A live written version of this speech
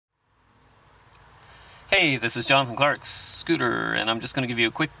Hey, this is Jonathan Clark's Scooter, and I'm just going to give you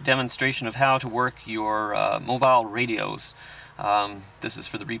a quick demonstration of how to work your mobile radios. This is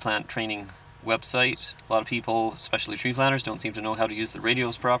for the replant training website. A lot of people, especially tree planters, don't seem to know how to use the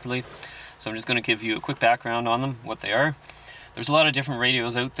radios properly. So I'm just going to give you a quick background on them, what they are. There's a lot of different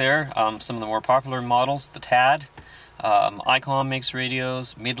radios out there. Some of the more popular models, the TAD, ICOM makes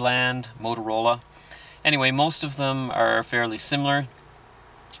radios, Midland, Motorola. Anyway, most of them are fairly similar.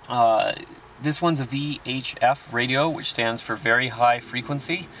 This one's a VHF radio, which stands for very high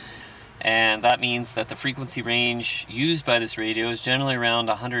frequency, and that means that the frequency range used by this radio is generally around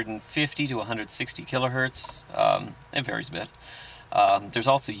 150 to 160 kilohertz. It varies a bit. There's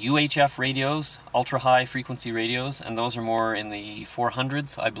also UHF radios, ultra high frequency radios, and those are more in the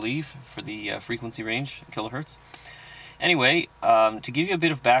 400s, I believe, for the frequency range, kilohertz. Anyway, to give you a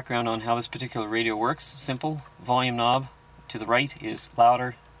bit of background on how this particular radio works, simple volume knob. To the right is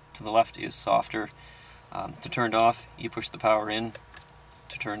louder, to the left is softer. To turn it off, you push the power in.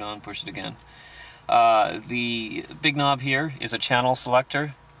 To turn on, push it again. The big knob here is a channel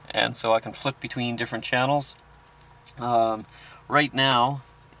selector, and so I can flip between different channels. Right now,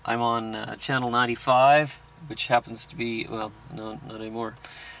 I'm on channel 95, which happens to be, well, no, not anymore.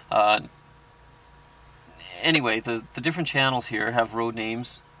 Anyway, the different channels here have road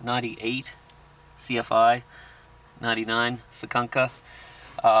names: 98, CFI, 99, Selector.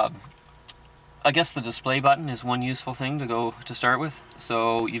 I guess the display button is one useful thing to start with.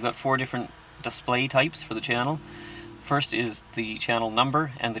 So you've got 4 different display types for the channel. First is the channel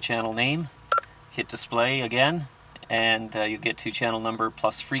number and the channel name. Hit display again, and you get to channel number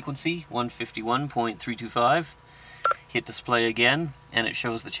plus frequency, 151.325. Hit display again, and it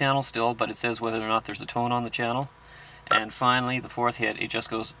shows the channel still, but it says whether or not there's a tone on the channel. And finally, the 4th hit, it just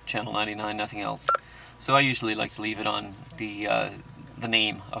goes channel 99, nothing else. So I usually like to leave it on the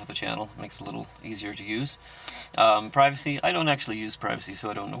name of the channel. It makes it a little easier to use. Privacy, I don't actually use privacy, so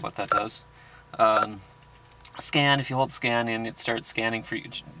I don't know what that does. Scan, if you hold scan in, it starts scanning for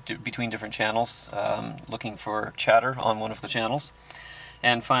between different channels, looking for chatter on one of the channels.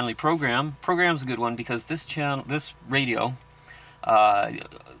 And finally, program. Program's a good one because this radio,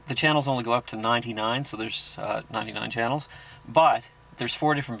 the channels only go up to 99, so there's 99 channels, but there's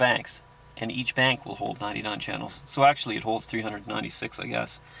 4 different banks, and each bank will hold 99 channels. So actually it holds 396, I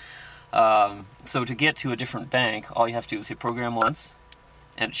guess. So to get to a different bank, all you have to do is hit program once,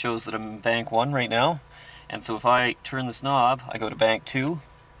 and it shows that I'm in bank 1 right now. And so if I turn this knob, I go to bank 2.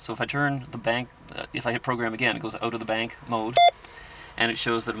 So if I turn the bank, if I hit program again, it goes out of the bank mode, and it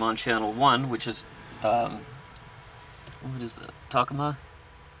shows that I'm on channel 1, which is, what is that, Takuma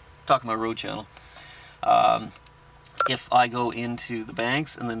Road channel. If I go into the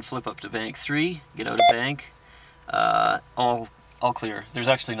banks and then flip up to bank 3, get out of bank, all clear. There's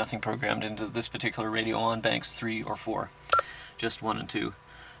actually nothing programmed into this particular radio on banks 3 or 4, just 1 and 2.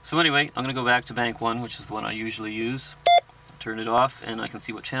 So anyway, I'm going to go back to bank 1, which is the one I usually use. Turn it off, and I can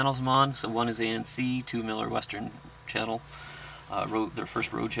see what channels I'm on. So 1 is ANC, 2 Miller Western channel, their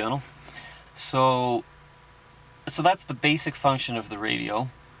first road channel. So that's the basic function of the radio.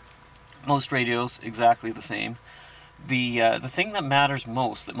 Most radios exactly the same. The thing that matters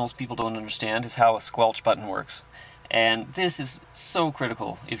most, that most people don't understand, is how a squelch button works. And this is so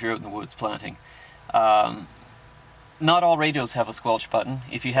critical if you're out in the woods planting. Not all radios have a squelch button.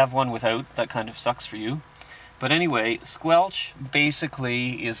 If you have one without, that kind of sucks for you. But anyway, squelch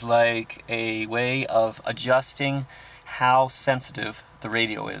basically is like a way of adjusting how sensitive the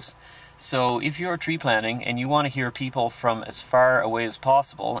radio is. So if you're tree planting and you want to hear people from as far away as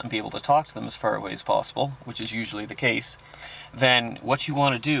possible and be able to talk to them as far away as possible, which is usually the case, then what you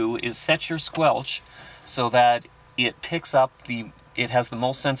want to do is set your squelch so that it picks up it has the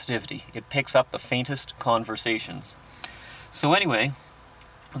most sensitivity. It picks up the faintest conversations. So anyway,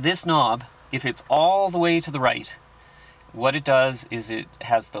 this knob, if it's all the way to the right, what it does is it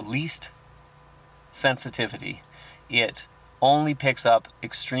has the least sensitivity. It only picks up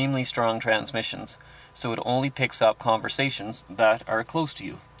extremely strong transmissions, so it only picks up conversations that are close to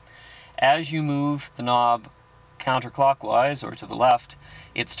you. As you move the knob counterclockwise or to the left,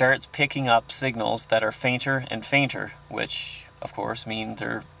 it starts picking up signals that are fainter and fainter, which of course mean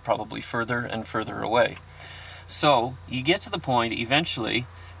they're probably further and further away. So you get to the point eventually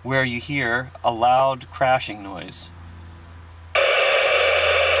where you hear a loud crashing noise.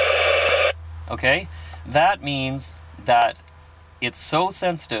 Okay? That means that it's so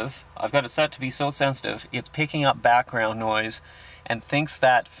sensitive, I've got it set to be so sensitive, it's picking up background noise and thinks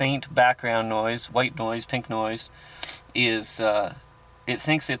that faint background noise, white noise, pink noise, is, it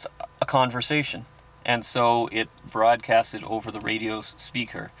thinks it's a conversation. And so it broadcasts it over the radio's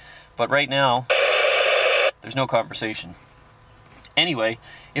speaker. But right now, there's no conversation. Anyway,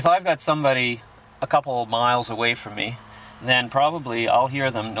 if I've got somebody a couple miles away from me, then probably I'll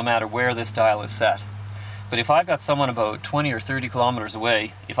hear them no matter where this dial is set. But if I've got someone about 20 or 30 kilometers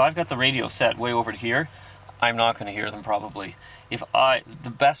away, if I've got the radio set way over to here, I'm not going to hear them probably. The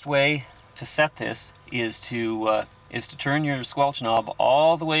best way to set this is to turn your squelch knob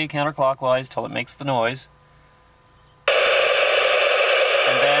all the way counterclockwise till it makes the noise,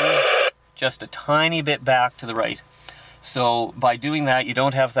 and then just a tiny bit back to the right. So by doing that, you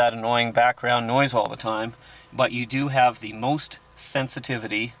don't have that annoying background noise all the time, but you do have the most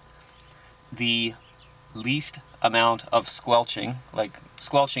sensitivity, the least amount of squelching. Like,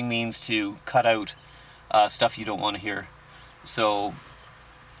 squelching means to cut out stuff you don't want to hear. So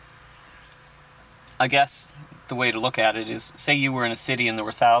I guess the way to look at it is, say you were in a city and there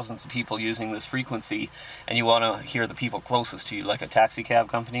were thousands of people using this frequency, and you want to hear the people closest to you, like a taxi cab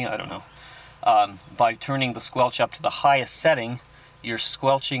company, I don't know. By turning the squelch up to the highest setting, you're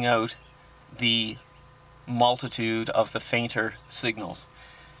squelching out the multitude of the fainter signals.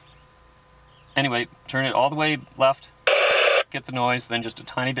 Anyway, turn it all the way left, get the noise, then just a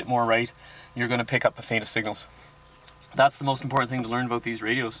tiny bit more right, you're going to pick up the faintest signals. That's the most important thing to learn about these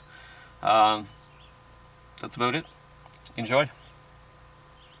radios. That's about it. Enjoy.